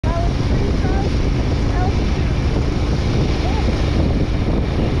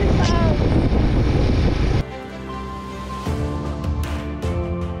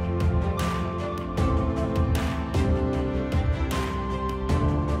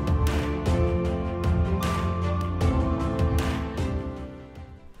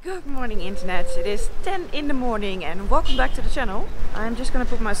Good morning internet, it is 10 in the morning and welcome back to the channel. I'm just gonna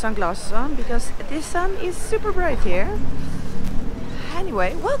put my sunglasses on because the sun is super bright here.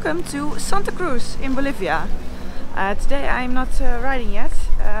 Anyway, welcome to Santa Cruz in Bolivia. Today I'm not riding yet.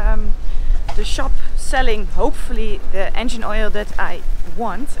 The shop selling hopefully the engine oil that I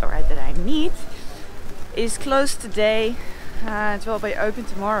want or that I need is closed today. It will be open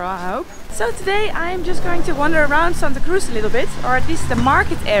tomorrow, I hope. So today I'm just going to wander around Santa Cruz a little bit, or at least the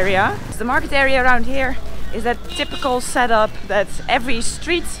market area. The market area around here is that typical setup that every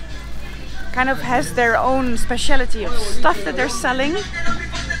street kind of has their own specialty of stuff that they're selling.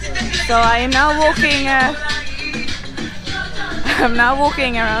 So I am now walking I'm now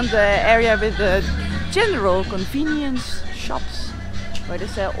walking around the area with the general convenience shops where they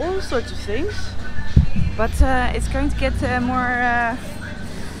sell all sorts of things. But it's going to get more, how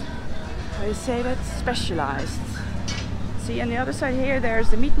do you say that, specialized. See, on the other side here there's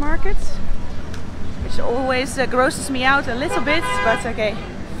the meat market, which always grosses me out a little bit, but okay.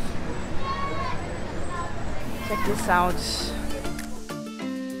 Check this out.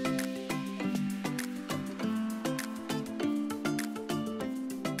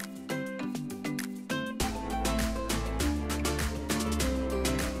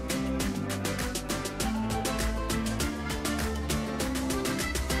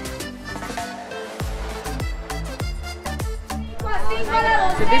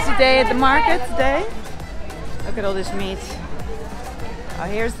 It's a busy day at the market today. Look at all this meat. Oh,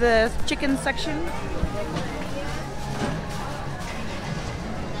 here's the chicken section.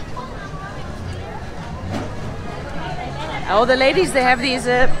 All the ladies, they have these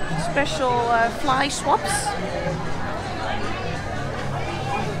special fly swaps.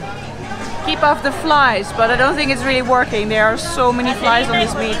 Keep off the flies, but I don't think it's really working. There are so many flies on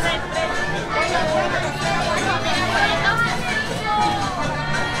this meat.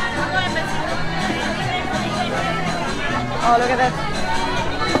 Oh, look at that.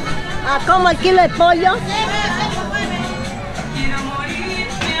 ¿Cómo el kilo de pollo?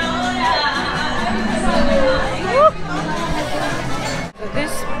 So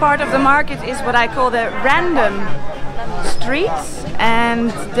this part of the market is what I call the random streets,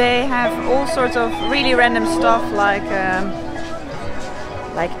 and they have all sorts of really random stuff like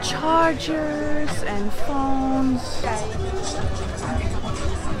chargers and phones.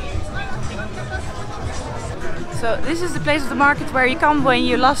 So this is the place of the market where you come when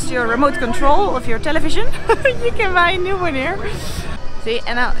you lost your remote control of your television. You can buy a new one here. See,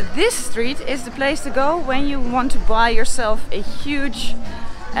 and now this street is the place to go when you want to buy yourself a huge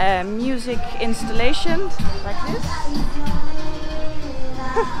music installation like this.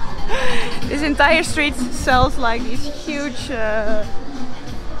 This entire street sells like these huge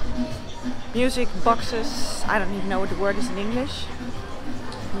music boxes. I don't even know what the word is in English.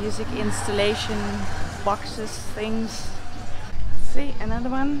 Music installation boxes, things. See, another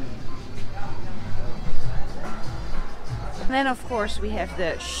one. And then of course we have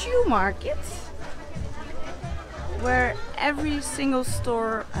the shoe market, where every single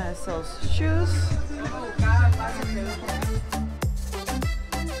store sells shoes.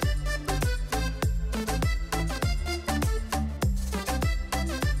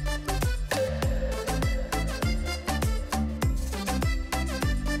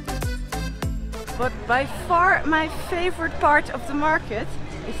 But by far my favorite part of the market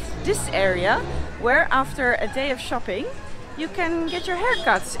is this area, where after a day of shopping you can get your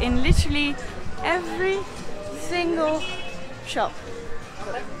haircuts in literally every single shop.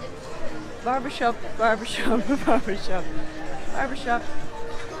 Barbershop, barbershop, barbershop, barbershop.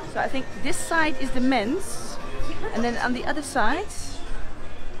 So I think this side is the men's, and then on the other side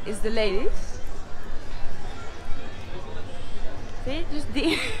is the ladies. See, just the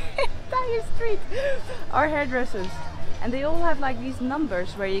entire street are hairdressers, and they all have like these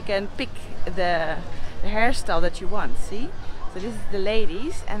numbers where you can pick the hairstyle that you want. See, so this is the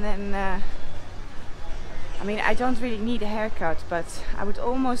ladies, and then I mean, I don't really need a haircut, but I would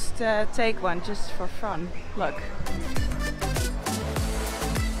almost take one just for fun. Look.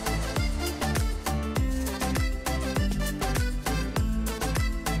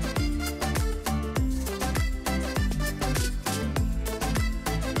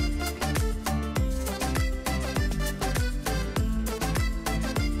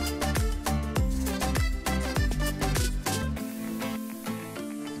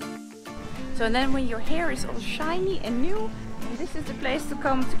 So and then when your hair is all shiny and new, this is the place to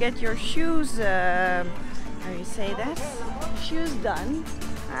come to get your shoes, how do you say that? Shoes done.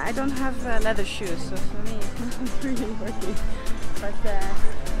 I don't have leather shoes, so for me it's not really working. But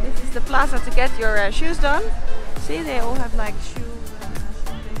this is the plaza to get your shoes done. See, they all have like shoe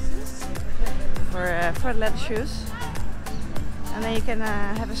things. for leather shoes. And then you can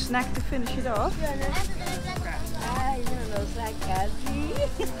have a snack to finish it off. Ay, no lo sacas, sí.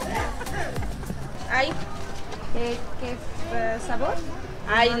 Hay, ¿Qué sabor?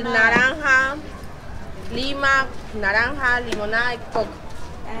 hay naranja, lima, naranja, limonada y coco.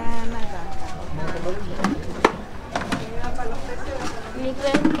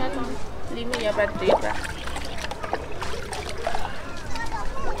 Lima y apertura.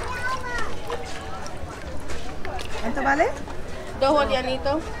 ¿Esto vale? 2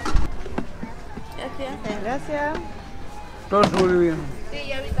 bolianitos. Gracias. Gracias. Todos bolivianos. Sí,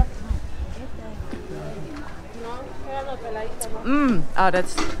 ya visto. No, quedan peladitos, ¿no? Oh,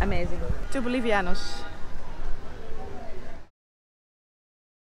 that's amazing. 2 Bolivianos.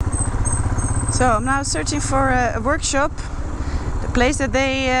 So I'm now searching for a workshop. The place that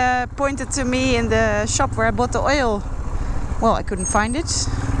they pointed to me in the shop where I bought the oil. Well, I couldn't find it.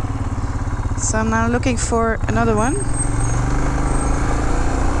 So I'm now looking for another one.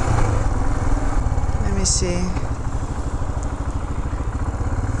 Let me see.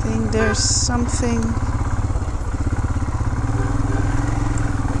 I think there's something.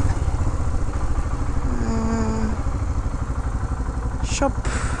 Shop.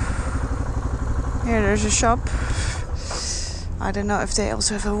 Here, there's a shop. I don't know if they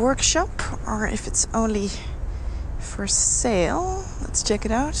also have a workshop or if it's only for sale. Let's check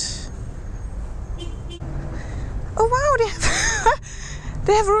it out. Oh wow, they have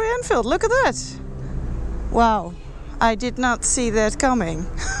they have Royal Enfield. Look at that! Wow, I did not see that coming.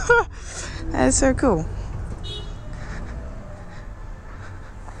 That's so cool.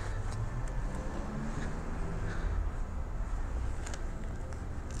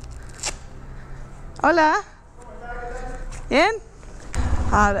 Hola. Bien?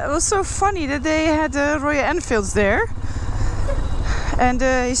 Ah, that was so funny that they had Royal Enfields there. And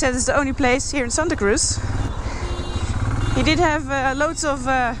he said it's the only place here in Santa Cruz. He did have loads of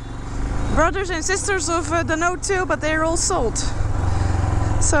brothers and sisters of Dhanno too, but they're all sold.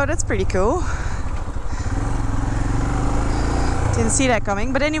 So that's pretty cool. Didn't see that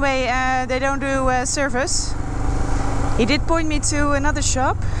coming. But anyway, they don't do service. He did point me to another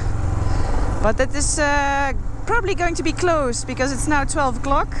shop. But that is probably going to be closed because it's now 12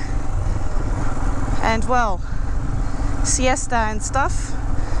 o'clock. And well, siesta and stuff.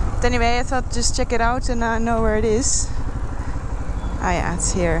 But anyway, I thought just check it out and now I know where it is. Ah yeah,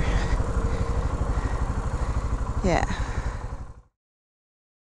 it's here. Yeah.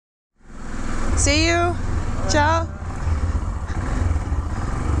 See you. Ciao.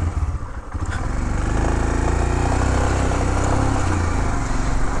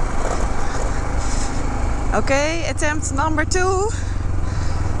 Okay, attempt number 2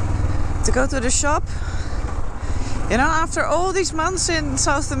 to go to the shop. You know, after all these months in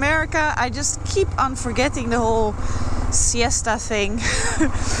South America, I just keep on forgetting the whole siesta thing.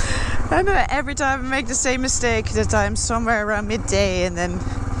 And every time I make the same mistake, that I'm somewhere around midday and then,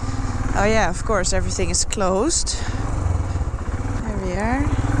 oh yeah, of course, everything is closed. There we are.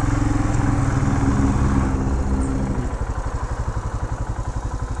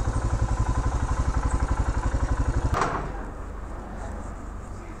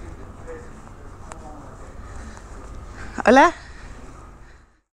 Hola.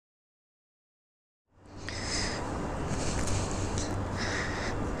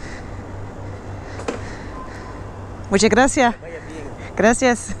 Muchas gracias.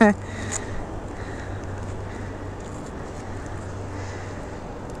 Gracias.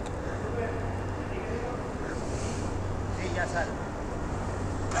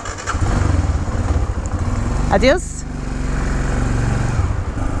 Adios.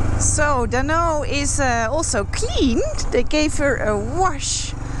 So Dhanno is also cleaned. They gave her a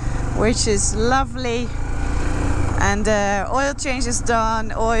wash, which is lovely. And oil change is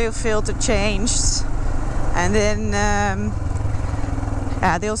done, oil filter changed. And then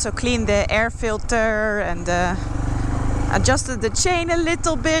yeah, they also cleaned the air filter and adjusted the chain a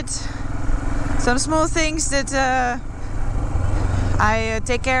little bit. Some small things that I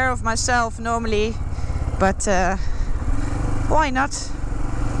take care of myself normally, but why not?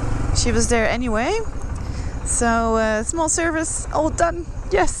 She was there anyway. So small service, all done.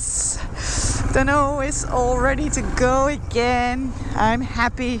 Yes, Dhanno is all ready to go again. I'm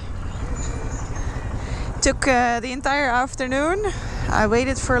happy. Took the entire afternoon. I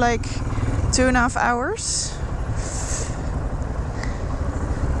waited for like 2.5 hours.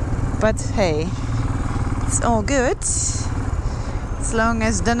 But hey, it's all good. As long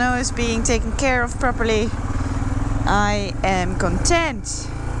as Dhanno is being taken care of properly, I am content.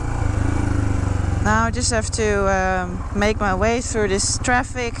 Now I just have to make my way through this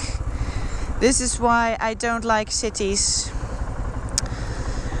traffic This is why I don't like cities.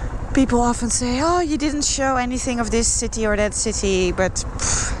 People often say, oh, you didn't show anything of this city or that city, but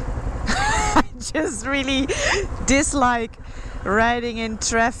I just really dislike riding in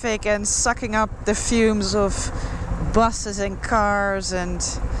traffic and sucking up the fumes of buses and cars, and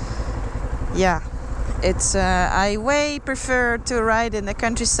yeah, it's I way prefer to ride in the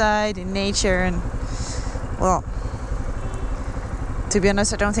countryside, in nature, and well, to be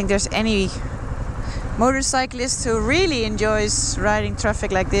honest, I don't think there's any motorcyclist who really enjoys riding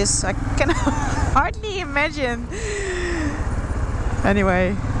traffic like this. I can hardly imagine.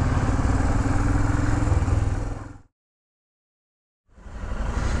 Anyway.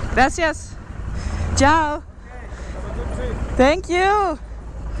 Gracias. Ciao. Thank you.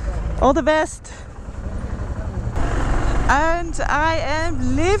 All the best. And I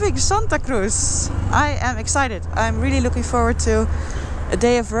am leaving Santa Cruz. I am excited. I'm really looking forward to a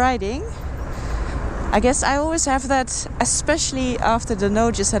day of riding. I guess I always have that, especially after the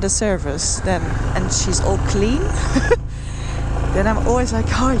Dhanno just had a service, then, and she's all clean. Then I'm always like,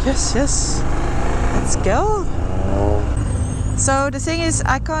 oh yes, let's go. So the thing is,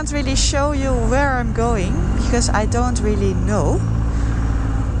 I can't really show you where I'm going because I don't really know.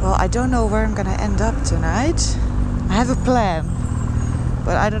 Well, I don't know where I'm gonna end up tonight. I have a plan,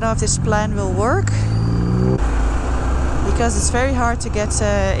 but I don't know if this plan will work, because it's very hard to get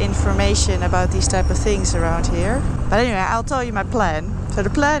information about these type of things around here. But anyway, I'll tell you my plan. So the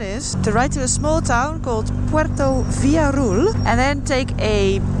plan is to ride to a small town called Puerto Villarroel and then take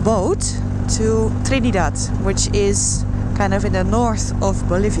a boat to Trinidad, which is kind of in the north of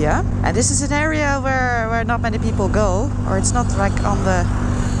Bolivia. And this is an area where not many people go, or it's not like on the...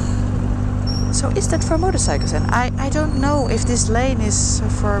 So is that for motorcycles? And I don't know if this lane is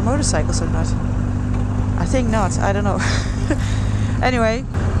for motorcycles or not. I think not, I don't know. Anyway,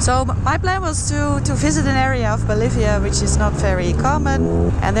 so my plan was to visit an area of Bolivia which is not very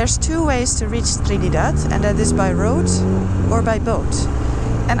common. And there's two ways to reach Trinidad, and that is by road or by boat.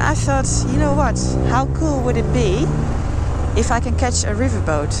 And I thought, you know what, how cool would it be if I can catch a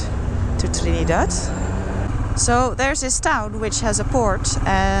riverboat to Trinidad? So there's this town which has a port,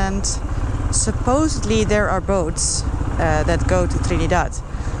 and supposedly there are boats that go to Trinidad.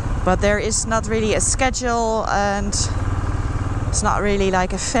 But there is not really a schedule, and it's not really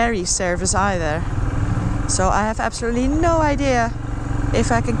like a ferry service either. So I have absolutely no idea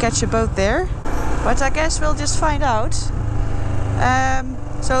if I can catch a boat there. But I guess we'll just find out.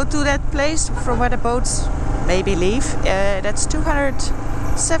 So to that place from where the boats maybe leave, that's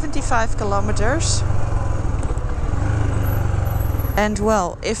 275 kilometers. And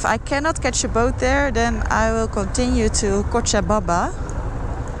well, if I cannot catch a boat there, then I will continue to Cochabamba.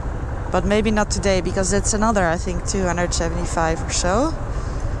 But maybe not today, because it's another, I think, 275 or so.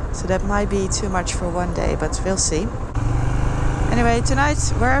 So that might be too much for one day, but we'll see. Anyway, tonight,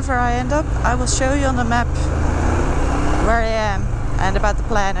 wherever I end up, I will show you on the map where I am and about the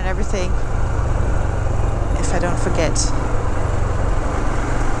plan and everything, if I don't forget.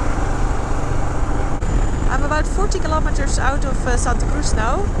 I'm about 40 kilometers out of Santa Cruz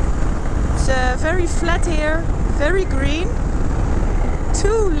now. It's very flat here, very green.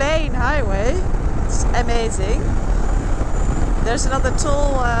 2-lane highway. It's amazing. There's another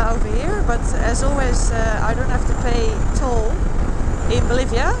toll over here, but as always, I don't have to pay toll in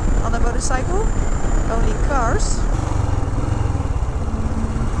Bolivia on a motorcycle, only cars.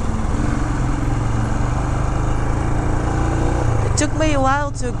 It took me a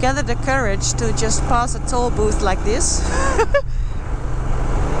while to gather the courage to just pass a toll booth like this.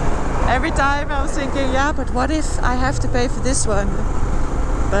 Every time I was thinking, yeah, but what if I have to pay for this one?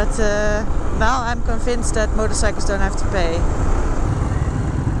 But now I'm convinced that motorcycles don't have to pay.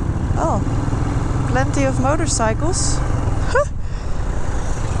 Oh, plenty of motorcycles.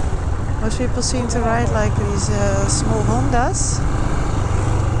 Most people seem to ride like these small Hondas.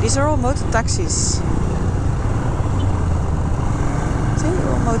 These are all motor taxis. See,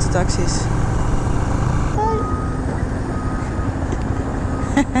 all motor taxis.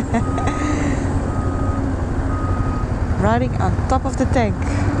 Riding on top of the tank.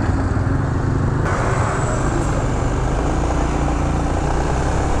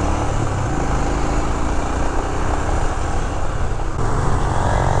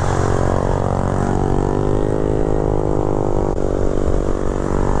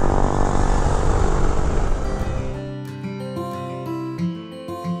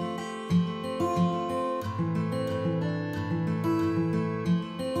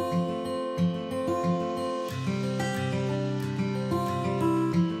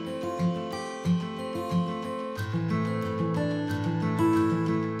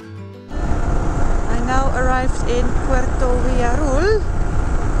 arrived in Puerto Villarroel.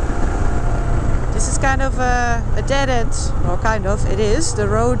 This is kind of a dead end, or kind of, it is. The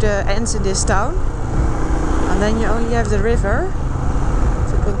road ends in this town. And then you only have the river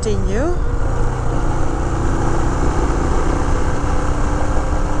to continue.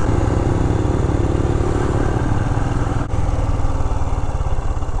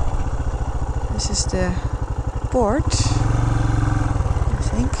 This is the port, I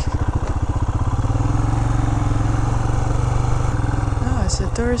think. Oh, it's a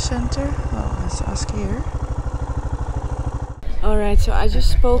tourist center. Oh, let's ask here. Alright, so I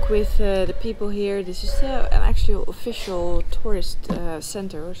just spoke with the people here. This is an actual official tourist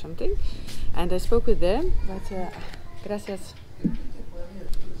center or something. And I spoke with them, but gracias.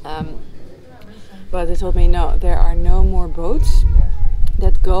 But they told me no, there are no more boats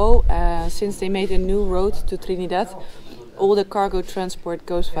that go since they made a new road to Trinidad. All the cargo transport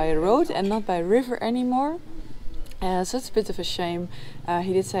goes via road and not by river anymore. So it's a bit of a shame.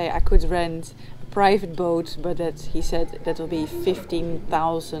 He did say I could rent a private boat, but that he said that will be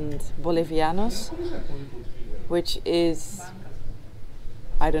 15,000 Bolivianos, which is,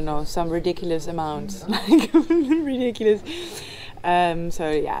 I don't know, some ridiculous amount, like ridiculous.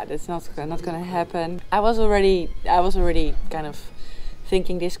 So yeah, that's not gonna happen. I was already kind of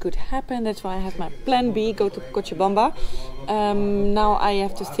thinking this could happen. That's why I have my plan B, go to Cochabamba. Now I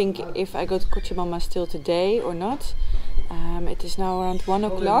have to think if I go to Cochabamba still today or not. It is now around 1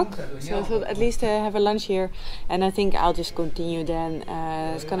 o'clock, so I thought at least have a lunch here, and I think I'll just continue then.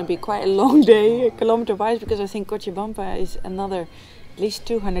 It's gonna be quite a long day, kilometer wise, because I think Cochabamba is another at least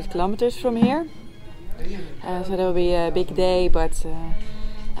 200 kilometers from here. So that will be a big day, but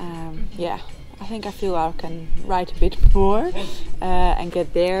yeah, I think I feel I can ride a bit more and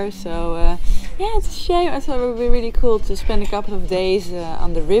get there. So yeah, it's a shame. I thought it would be really cool to spend a couple of days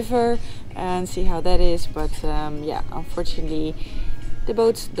on the river and see how that is. But yeah, unfortunately, the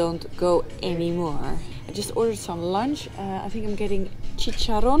boats don't go anymore. I just ordered some lunch. I think I'm getting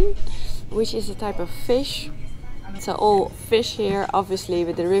chicharron, which is a type of fish. So all fish here, obviously,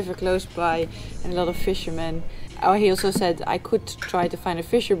 with the river close by and a lot of fishermen. Oh, he also said I could try to find a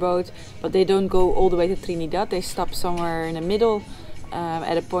fisher boat, but they don't go all the way to Trinidad. They stop somewhere in the middle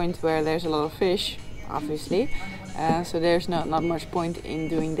at a point where there's a lot of fish, obviously. So there's not much point in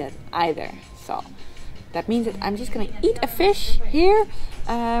doing that either. So that means that I'm just gonna eat a fish here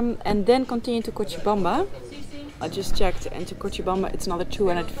and then continue to Cochabamba. I just checked, and to Cochabamba it's another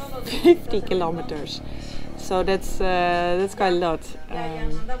 250 kilometers. So that's quite a lot.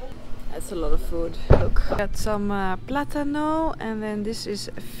 That's a lot of food. Look, got some platano, and then this is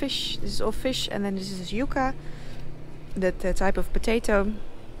fish. This is all fish, and then this is yuca, that type of potato,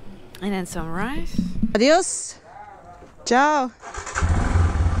 and then some rice. Adios. Ciao.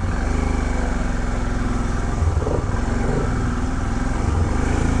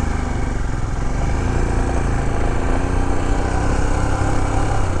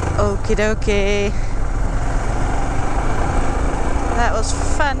 Okie dokie. That was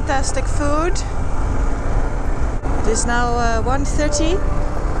fantastic food. It is now 1:30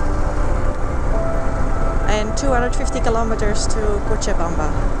 and 250 kilometers to Cochabamba.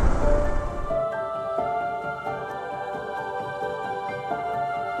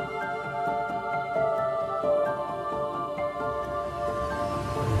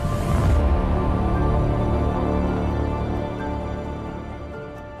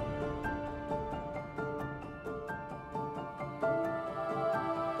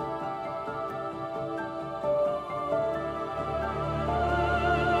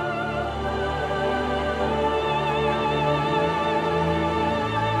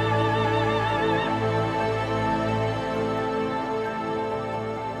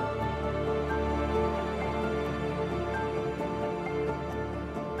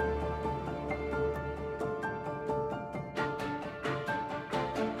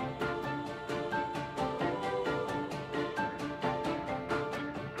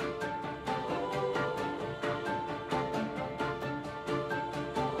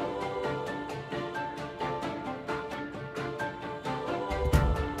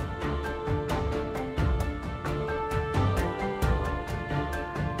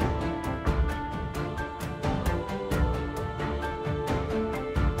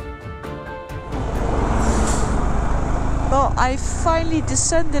 Well, I finally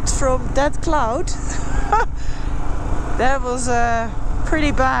descended from that cloud. That was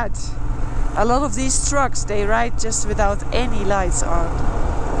pretty bad. A lot of these trucks, they ride just without any lights on.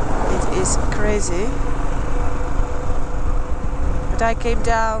 It is crazy. But I came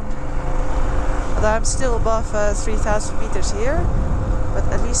down, although I'm still above 3,000 meters here, but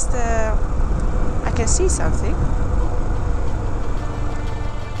at least I I can see something.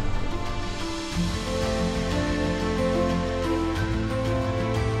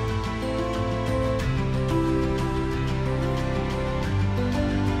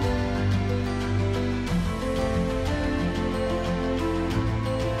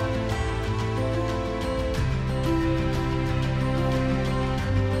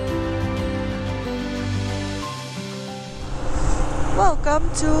 Welcome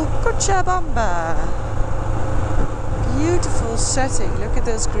to Cochabamba. Beautiful setting. Look at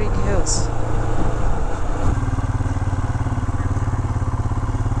those green hills.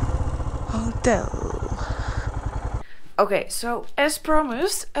 Hotel. Okay, so as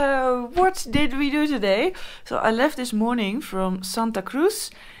promised, what did we do today? So I left this morning from Santa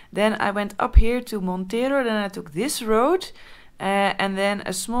Cruz. Then I went up here to Montero. Then I took this road. And then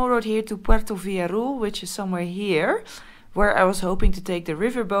a small road here to Puerto Villarroel, which is somewhere here, where I was hoping to take the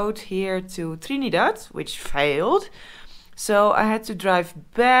riverboat here to Trinidad, which failed. So I had to drive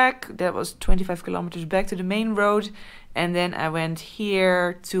back. That was 25 kilometers back to the main road. And then I went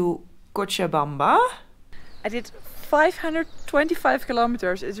here to Cochabamba. I did 525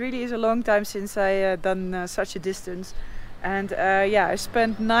 kilometers. It really is a long time since I done such a distance. And yeah, I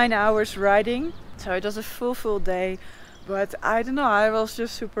spent 9 hours riding. So it was a full day. But I don't know, I was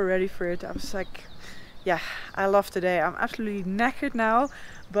just super ready for it. I was like, yeah, I love today. I'm absolutely knackered now,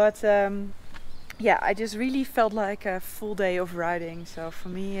 but yeah, I just really felt like a full day of riding. So for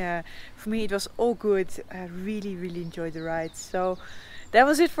me it was all good. I really enjoyed the ride. So that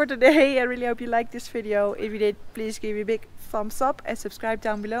was it for today. I really hope you liked this video. If you did, please give me a big thumbs up and subscribe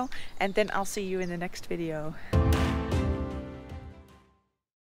down below. And then I'll see you in the next video.